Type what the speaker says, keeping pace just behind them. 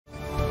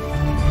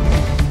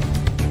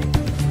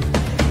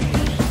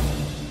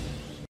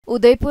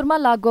उदयपुरमा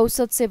लागू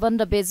औषध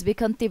सेवन र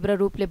बेचबिखन तीव्र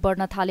रूपले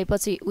बढ्न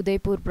थालेपछि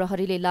उदयपुर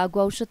प्रहरीले लागू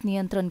औषध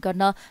नियन्त्रण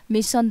गर्न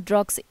मिशन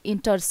ड्रग्स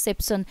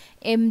इन्टरसेप्सन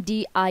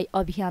एमडीआई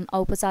अभियान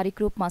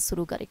औपचारिक रूपमा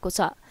शुरू गरेको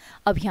छ।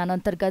 अभियान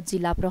अन्तर्गत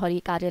जिल्ला प्रहरी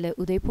कार्यालय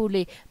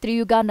उदयपुरले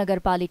त्रियुगा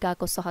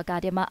नगरपालिकाको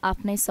सहकार्यमा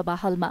आफ्नै सभा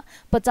हलमा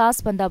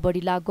 50 भन्दा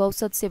बढी लागू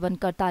औषध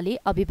सेवनकर्ताले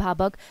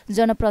अभिभावक,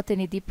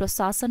 जनप्रतिनिधि,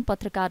 प्रशासन,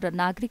 पत्रकार र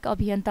नागरिक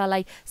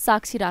अभियन्तालाई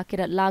साक्षी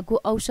राखेर लागू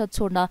औषध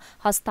छोड्न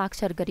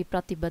हस्ताक्षर गरी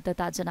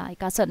प्रतिबद्धता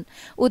जनाएका छन्।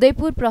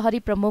 उदयपुर प्रहरी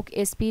प्रमुख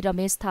एसपी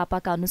रमेश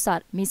थापाका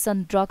अनुसार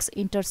मिशन ड्रग्स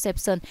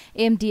इन्टरसेप्सन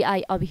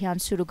एमडीआई अभियान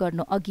शुरू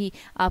गर्नु अघि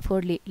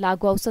आफूहरूले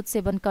लागू औषध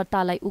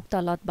सेवनकर्तालाई उक्त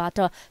लतबाट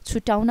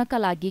छुटाउनका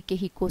लागि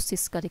केही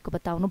कोसिस गरेको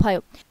बताउनुभयो।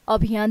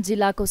 अभियान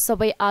जिल्लाको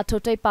सबै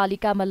 8वटै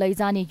पालिकामा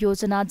लैजाने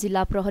योजना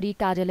जिल्ला प्रहरी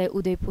कार्यालय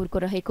उदयपुरको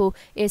रहेको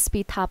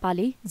एसपी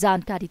थापाले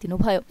जानकारी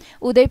दिनुभयो।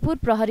 उदयपुर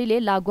प्रहरीले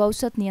लागू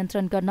औषध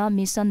नियन्त्रण गर्न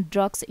मिशन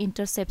ड्रग्स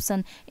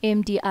इन्टरसेप्सन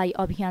एमडीआई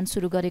अभियान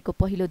शुरू गरेको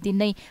पहिलो दिन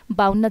नै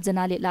 52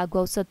 जनाले लागू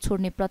औषध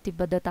छोड्ने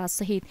प्रतिबद्धता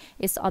सहित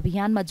यस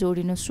अभियानमा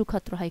जोडिनु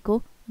सुखद रहेको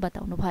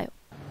बताउनुभयो।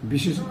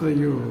 विशेषतः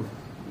यो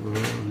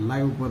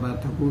लागू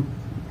पदार्थको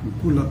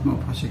कुलतमा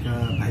फँसेका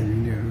भाइ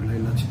बहिनीहरूलाई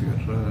लक्षित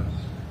गरेर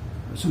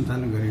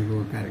सञ्चालन गरेको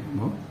कार्यक्रम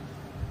हो।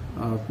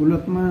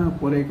 कुलतमा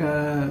परेका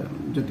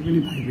जति पनि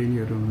भाइ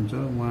बहिनीहरू हुनुहुन्छ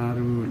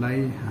उहाँहरूलाई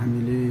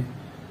हामीले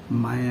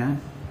माया,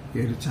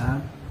 हेरचाह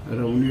र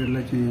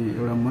उनीहरूलाई चाहिँ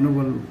एउटा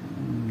मनोबल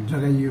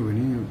जगाइयो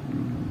भने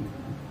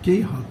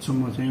केही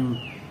हदसम्म चाहिँ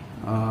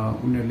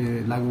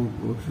उनीहरूले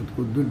लागू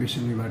औषधको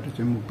दुर्व्यसनीबाट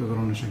चाहिँ मुक्त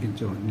गराउन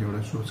सकिन्छ भन्ने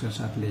एउटा सोचका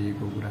साथ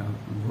ल्याइएको कुरा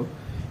हो।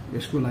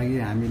 यसको लागि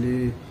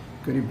हामीले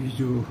करिब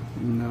हिजो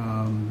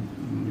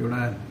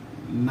एउटा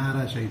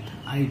नारासहित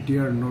आई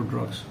डेयर नो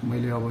ड्रग्स,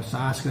 मैले अब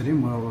साहस गरेँ,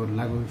 म अब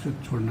लागू औषध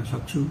छोड्न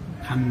सक्छु,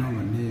 खान्न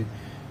भन्ने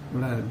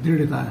एउटा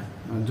दृढता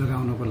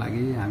जगाउनको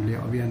लागि हामीले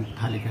अभियान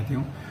थालेका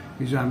थियौँ।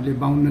 हिजो हामीले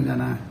 52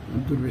 जना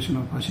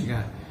दुर्व्यसनमा फँसेका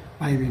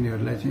भाइ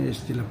बहिनीहरूलाई चाहिँ यस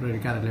जिल्ला प्रहरी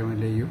कार्यालयमा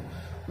ल्याइयो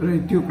र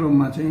त्यो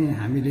क्रममा चाहिँ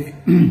हामीले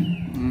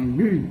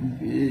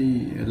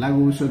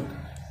लागू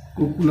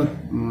औषधको कुलत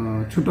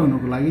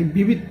छुटाउनको लागि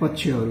विविध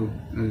पक्षहरू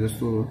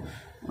जस्तो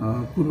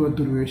पूर्व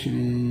दुर्व्यसन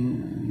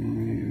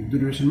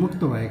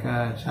मुक्त भएका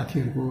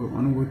साथीहरूको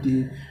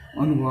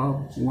अनुभव,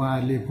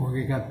 उहाँहरूले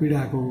भोगेका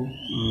पीडाको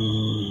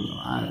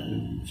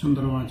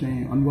सन्दर्भमा चाहिँ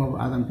अनुभव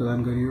आदान प्रदान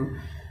गरियो।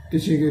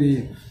 त्यसै गरी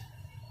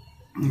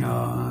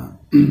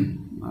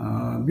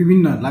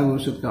विभिन्न लागू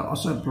औषधका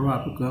असर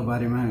प्रभावका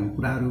बारेमा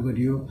कुराहरू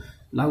गरियो।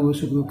 लागू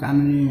औषधको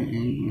कानुनी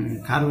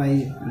कारबाही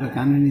र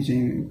कानुनी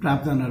चाहिँ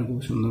प्रावधानहरूको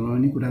सन्दर्भमा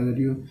पनि कुरा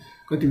गरियो।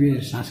 कतिपय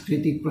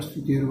सांस्कृतिक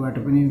प्रस्तुतिहरूबाट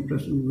पनि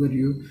प्रस्तुत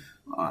गरियो।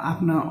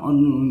 आफ्ना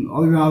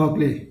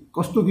अभिभावकले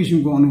कस्तो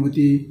किसिमको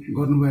अनुभूति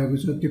गर्नुभएको छ,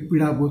 त्यो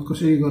पीडाबोध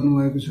कसरी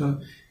गर्नुभएको छ,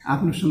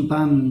 आफ्नो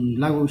सन्तान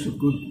लागू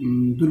औषधको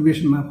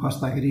दुर्व्यसनमा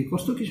फस्दाखेरि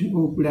कस्तो किसिमको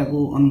पीडाको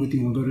अनुभूति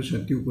हुँदो रहेछ,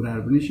 त्यो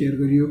कुराहरू पनि सेयर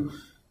गरियो।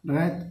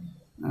 लगायत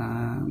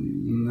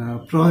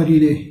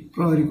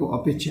प्रहरीको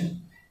अपेक्षा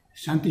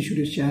शान्ति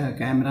सुरक्षा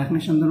कायम राख्ने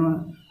सन्दर्भमा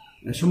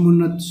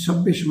समुन्नत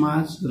सभ्य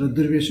समाज र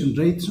दुर्व्यसन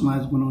रहित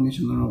समाज बनाउने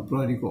सन्दर्भमा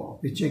प्रहरीको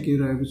अपेक्षा के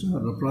रहेको छ र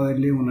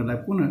प्रहरीले उनीहरूलाई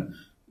पुनः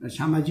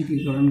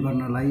सामाजिकीकरण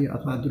गर्नलाई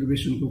अथवा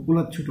दुर्व्यसनको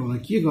कुलत छुटाउन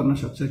के गर्न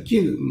सक्छ, के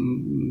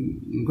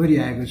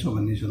गरिआएको छ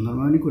भन्ने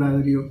सन्दर्भमा पनि कुरा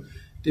गरियो।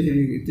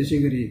 त्यसै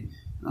गरी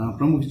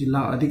प्रमुख जिल्ला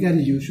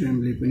अधिकारीज्यू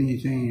स्वयंले पनि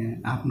चाहिँ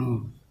आफ्नो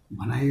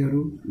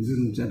भनाइहरू जुन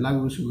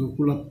लागू औषधको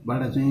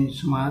कुलतबाट चाहिँ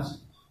समाज,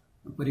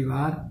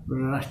 परिवार र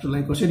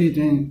राष्ट्रलाई कसरी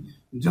चाहिँ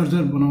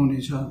जर्जर बनाउने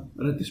छ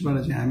र त्यसबाट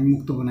चाहिँ हामी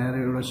मुक्त बनाएर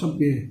एउटा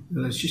सभ्य र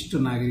शिष्ट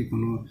नागरिक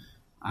हुनु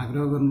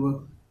आग्रह गर्नुभयो।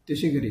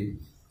 त्यसै गरी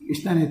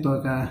स्थानीय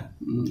तहका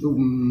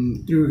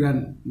त्रियुगा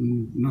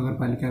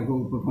नगरपालिकाको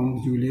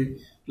उपप्रमुखज्यूले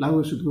लागू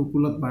औषधको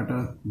कुलतबाट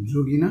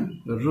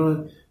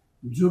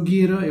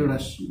जोगिएर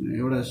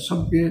एउटा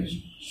सभ्य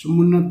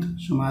समुन्नत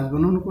समाज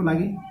बनाउनको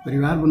लागि,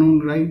 परिवार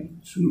बनाउनको लागि,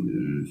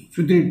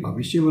 सुदृढ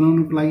भविष्य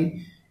बनाउनको लागि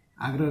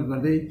आग्रह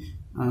गर्दै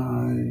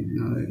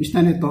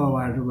स्थानीय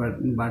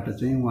तहबाट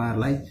चाहिँ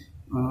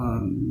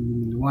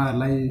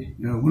उहाँहरूलाई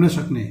हुन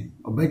सक्ने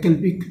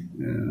वैकल्पिक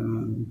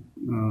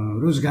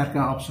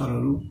रोजगारका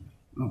अवसरहरू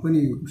पनि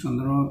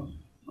सन्दर्भमा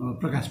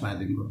प्रकाश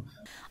पारिदिनुभयो।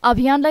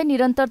 अभियानलाई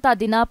निरन्तरता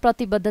दिन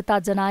प्रतिबद्धता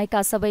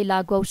जनाएका सबै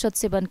लागू औषध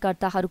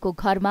सेवनकर्ताहरूको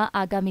घरमा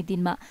आगामी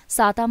दिनमा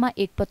सातामा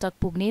एकपटक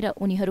पुग्ने र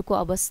उनीहरूको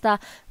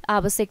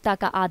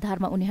आवश्यकताका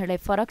आधारमा उनीहरूलाई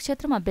फरक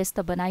क्षेत्रमा व्यस्त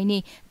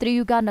बनाइने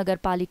त्रियुगा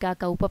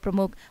नगरपालिकाका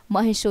उपप्रमुख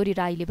महेश्वरी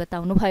राईले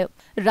बताउनुभयो।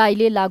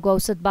 राईले लागू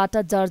औषधबाट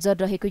जर्जर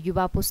रहेको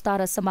युवा पुस्ता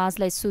र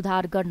समाजलाई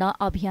सुधार गर्न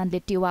अभियानले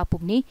टेवा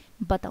पुग्ने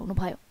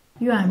बताउनुभयो।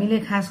 यो हामीले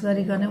खास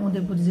गरिकन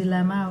उदयपुर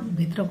जिल्लामा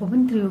भित्रको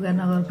पनि त्रियुगा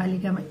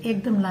नगरपालिकामा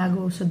एकदम लागू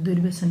औषध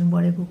दुर्व्यसन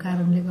बढेको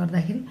कारणले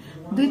गर्दाखेरि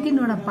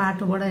 2-3वटा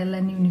पाटोबाट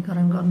यसलाई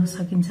न्यूनीकरण गर्न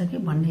सकिन्छ कि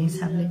भन्ने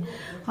हिसाबले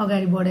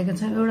अगाडि बढेका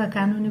छौँ। एउटा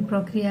कानुनी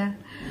प्रक्रिया,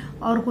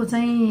 अर्को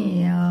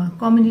चाहिँ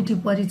कम्युनिटी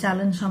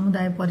परिचालन,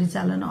 समुदाय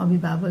परिचालन,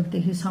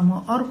 अभिभावकदेखि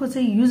समूह, अर्को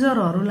चाहिँ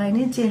युजरहरूलाई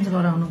नै चेन्ज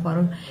गराउनु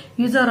पर्यो।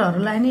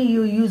 युजरहरूलाई नै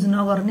यो युज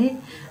नगर्ने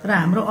र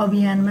हाम्रो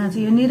अभियानमा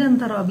चाहिँ यो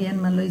निरन्तर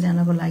अभियानमा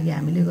लैजानको लागि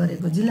हामीले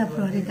गरेको जिल्ला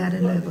प्रहरी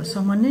कार्यालयको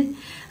समन्वय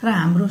र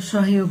हाम्रो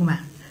सहयोगमा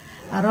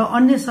र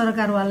अन्य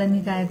सरकारवाला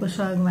निकायको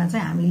सहयोगमा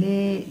चाहिँ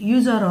हामीले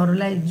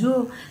युजरहरूलाई जो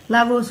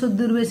लागु औषध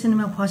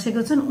दुर्व्यसनमा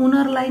फसेको छन्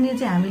उनीहरूलाई नै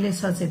चाहिँ हामीले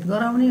सचेत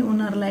गराउने,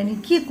 उनीहरूलाई नै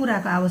के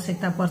कुराको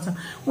आवश्यकता पर्छ,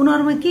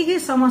 उनीहरूमा के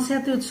समस्या,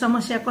 त्यो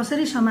समस्या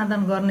कसरी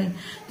समाधान गर्ने,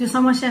 त्यो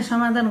समस्या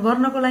समाधान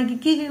गर्नको लागि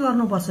के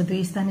गर्नुपर्छ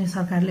त्यो स्थानीय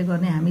सरकारले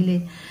गर्ने। हामीले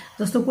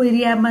जस्तो कोही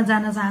रियाबमा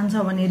जान चाहन्छ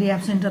भने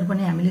रियाब सेन्टर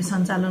पनि हामीले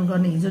सञ्चालन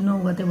गर्ने हिजो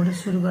 9 गतेबाट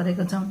सुरु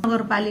गरेको छौँ।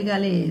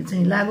 नगरपालिकाले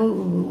चाहिँ लागु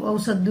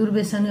औषध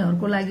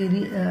दुर्व्यसनीहरूको लागि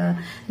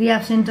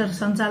रियाब सेन्टर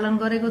सञ्चालन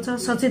गरेको छ।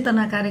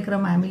 सचेतना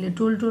कार्यक्रम हामीले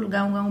टोल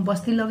गाउँ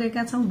बस्ती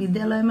लगेका छौँ,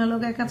 विद्यालयमा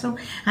लगाएका छौँ।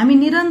 हामी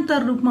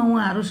निरन्तर रूपमा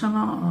उहाँहरूसँग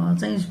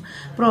चाहिँ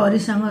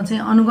प्रहरीसँग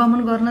चाहिँ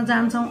अनुगमन गर्न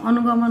जान्छौँ।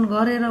 अनुगमन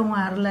गरेर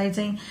उहाँहरूलाई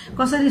चाहिँ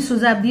कसरी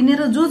सुझाव दिने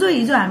र जो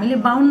हिजो हामीले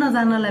 52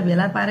 जनालाई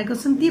भेला पारेको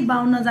छन् ती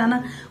 52 जना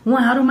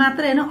उहाँहरू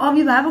मात्रै होइन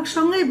अभिभावक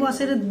सँगै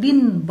बसेर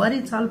दिनभरि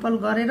छलफल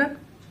गरेर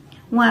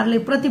उहाँहरूले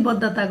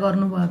प्रतिबद्धता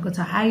गर्नुभएको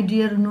छ। आई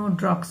डियर नो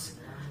ड्रग्स,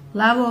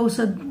 लागु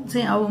औषध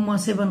चाहिँ अब म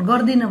सेवन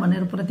गर्दिनँ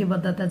भनेर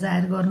प्रतिबद्धता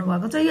जाहेर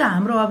गर्नुभएको छ। यो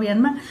हाम्रो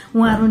अभियानमा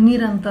उहाँहरू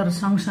निरन्तर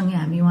सँगसँगै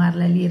हामी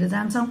उहाँहरूलाई लिएर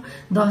जान्छौँ।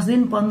 10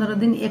 दिन, 15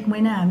 दिन, 1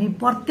 महिना हामी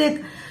प्रत्येक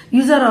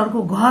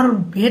युजरहरूको घर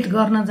भेट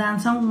गर्न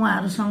जान्छौँ।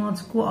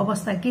 उहाँहरूसँगको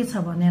अवस्था के छ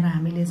भनेर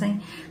हामीले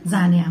चाहिँ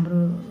जाने हाम्रो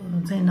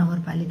चाहिँ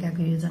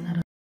नगरपालिकाको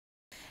योजना।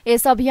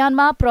 यस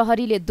अभियानमा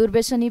प्रहरीले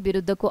दुर्व्यसनी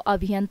विरुद्धको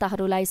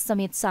अभियन्ताहरूलाई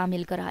समेत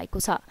सामेल गराएको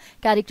छ।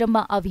 कार्यक्रममा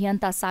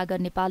अभियन्ता सागर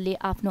नेपालले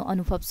आफ्नो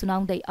अनुभव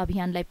सुनाउँदै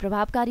अभियानलाई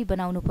प्रभावकारी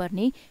बनाउनु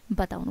पर्ने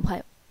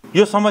बताउनुभयो।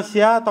 यो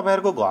समस्या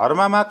तपाईहरुको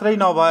घरमा मात्रै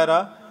नभएर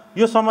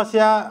यो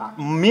समस्या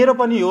मेरो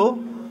पनि हो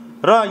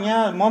र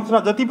यहाँ मञ्चमा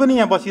जति पनि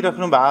यहाँ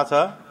बसिराख्नु भएको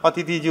छ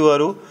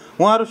अतिथिज्यूहरू,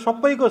 उहाँहरू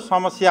सबैको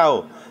समस्या हो।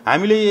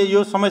 हामीले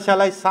यो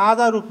समस्यालाई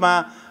साझा रूपमा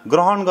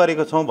ग्रहण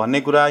गरेको छौं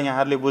भन्ने कुरा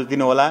यहाँहरूले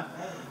बुझिदिनु होला।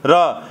 र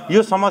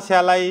यो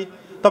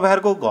समस्यालाई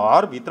तपाईहरुको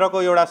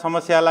घरभित्रको एउटा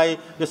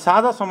समस्यालाई यो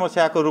साझा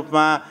समस्याको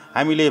रूपमा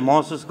हामीले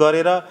महसुस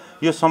गरेर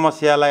यो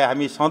समस्यालाई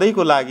हामी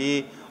सधैँको लागि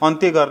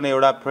अन्त्य गर्ने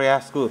एउटा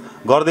प्रयास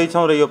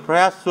गर्दैछौँ र यो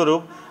प्रयास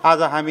स्वरूप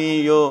आज हामी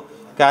यो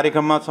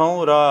कार्यक्रममा छौँ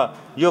र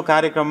यो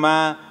कार्यक्रममा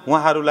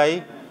उहाँहरूलाई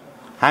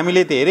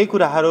हामीले धेरै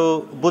कुराहरू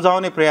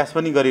बुझाउने प्रयास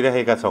पनि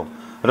गरिरहेका छौँ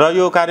र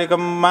यो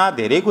कार्यक्रममा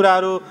धेरै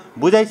कुराहरू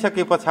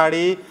बुझाइसके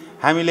पछाडि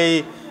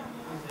हामीले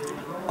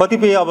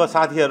कतिपय अब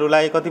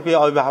साथीहरूलाई, कतिपय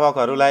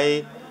अभिभावकहरूलाई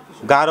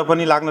गाह्रो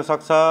पनि लाग्न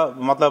सक्छ।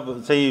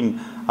 मतलब चाहिँ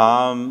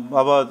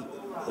अब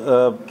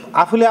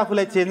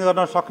आफूलाई चेन्ज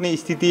गर्न सक्ने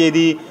स्थिति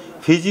यदि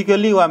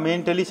फिजिकली वा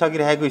मेन्टली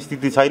सकिरहेको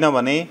स्थिति छैन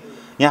भने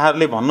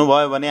यहाँहरूले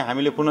भन्नुभयो भने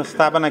हामीले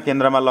पुनर्स्थापना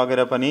केन्द्रमा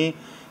लगेर पनि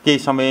केही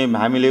समय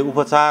हामीले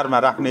उपचारमा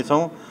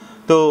राख्नेछौँ।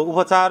 त्यो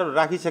उपचार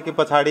राखिसके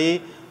पछाडि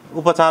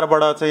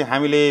उपचारबाट चाहिँ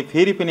हामीले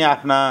फेरि पनि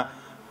आफ्ना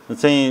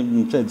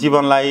चाहिँ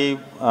जीवनलाई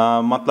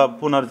मतलब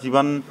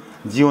पुनर्जीवन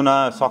जिउन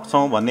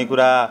सक्छौँ भन्ने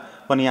कुरा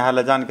पनि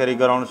यहाँलाई जानकारी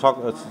गराउन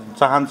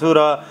चाहन्छु र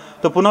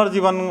त्यो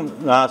पुनर्जीवन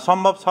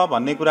सम्भव छ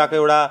भन्ने कुराको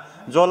एउटा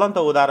ज्वलन्त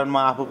उदाहरण म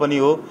आफू पनि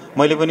हो।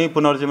 मैले पनि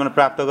पुनर्जीवन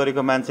प्राप्त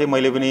गरेको मान्छे।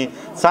 मैले पनि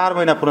 4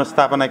 महिना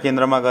पुनर्स्थापना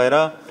केन्द्रमा गएर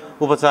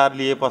उपचार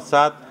लिए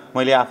पश्चात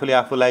मैले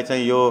आफूलाई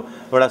चाहिँ यो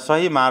एउटा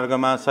सही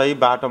मार्गमा, सही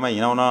बाटोमा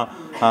हिँडाउन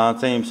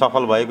चाहिँ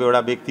सफल भएको एउटा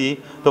व्यक्ति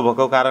त्यो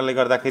भएको कारणले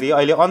गर्दाखेरि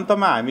अहिले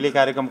अन्तमा हामीले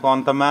कार्यक्रमको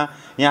अन्तमा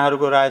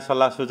यहाँहरूको राय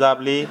सल्लाह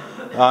सुझावले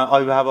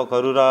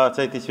अभिभावकहरू र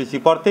चाहिँ त्यसपछि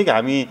प्रत्येक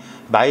हामी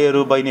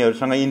भाइहरू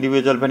बहिनीहरूसँग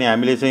इन्डिभिजुअल पनि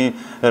हामीले चाहिँ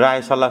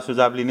राय सल्लाह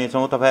सुझाव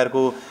लिनेछौँ।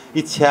 तपाईँहरूको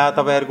इच्छा,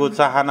 तपाईँहरूको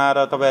चाहना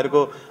र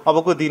तपाईँहरूको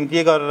अबको दिन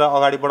के गरेर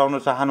अगाडि बढाउन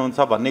चाहनुहुन्छ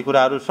भन्ने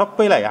कुराहरू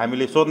सबैलाई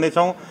हामीले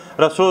सोध्नेछौँ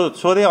र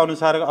सोधे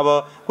अनुसार अब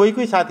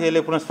कोही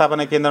साथीहरूले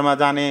पुनर्स्थापना केन्द्रमा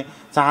जाने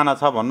चाहना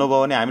छ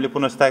भन्नुभयो भने हामीले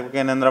पुनर्स्थापना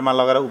केन्द्रमा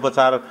लगेर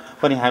उपचार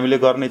पनि हामीले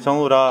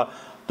गर्नेछौँ र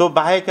त्यो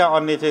बाहेकका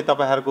अन्य चाहिँ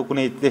तपाईहरुको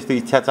कुनै त्यस्तो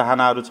इच्छा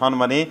चाहनाहरू छन्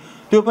भने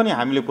त्यो पनि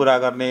हामीले पूरा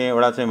गर्ने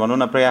एउटा चाहिँ भनौँ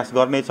न प्रयास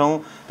गर्नेछौँ।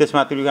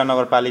 त्यसमा त्रियुगा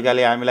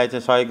नगरपालिकाले हामीलाई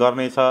चाहिँ सहयोग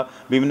गर्नेछ।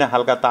 विभिन्न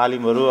खालका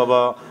तालिमहरू अब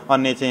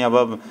अन्य चाहिँ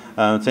अब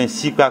चाहिँ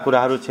सिपका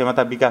कुराहरू,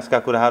 क्षमता विकासका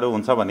कुराहरू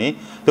हुन्छ भने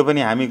त्यो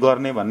पनि हामी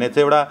गर्ने भन्ने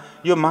चाहिँ एउटा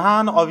यो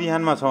महान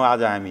अभियानमा छौँ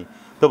आज हामी।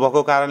 त्यो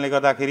भएको कारणले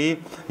गर्दाखेरि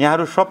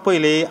यहाँहरू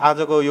सबैले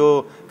आजको यो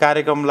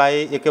कार्यक्रमलाई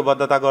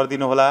एकबद्धता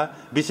गरिदिनु होला।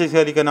 विशेष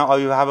गरिकन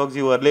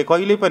अभिभावकज्यूहरूले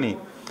कहिले पनि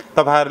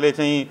तपाईहरुले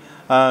चाहिँ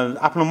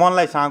आफ्नो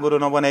मनलाई साँगुरो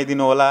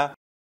नबनाइदिनु होला।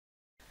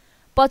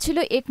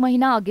 पछिल्लो 1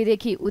 महिना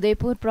अघिदेखि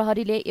उदयपुर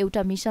प्रहरीले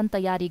एउटा मिशन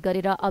तयारी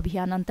गरेर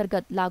अभियान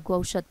अन्तर्गत लागु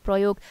औषध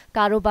प्रयोग,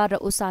 कारोबार र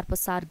ओसार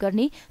पसार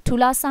गर्ने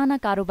ठूला साना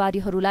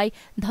कारोबारीहरूलाई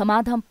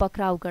धमाधम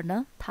पक्राउ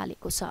गर्न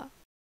थालेको छ।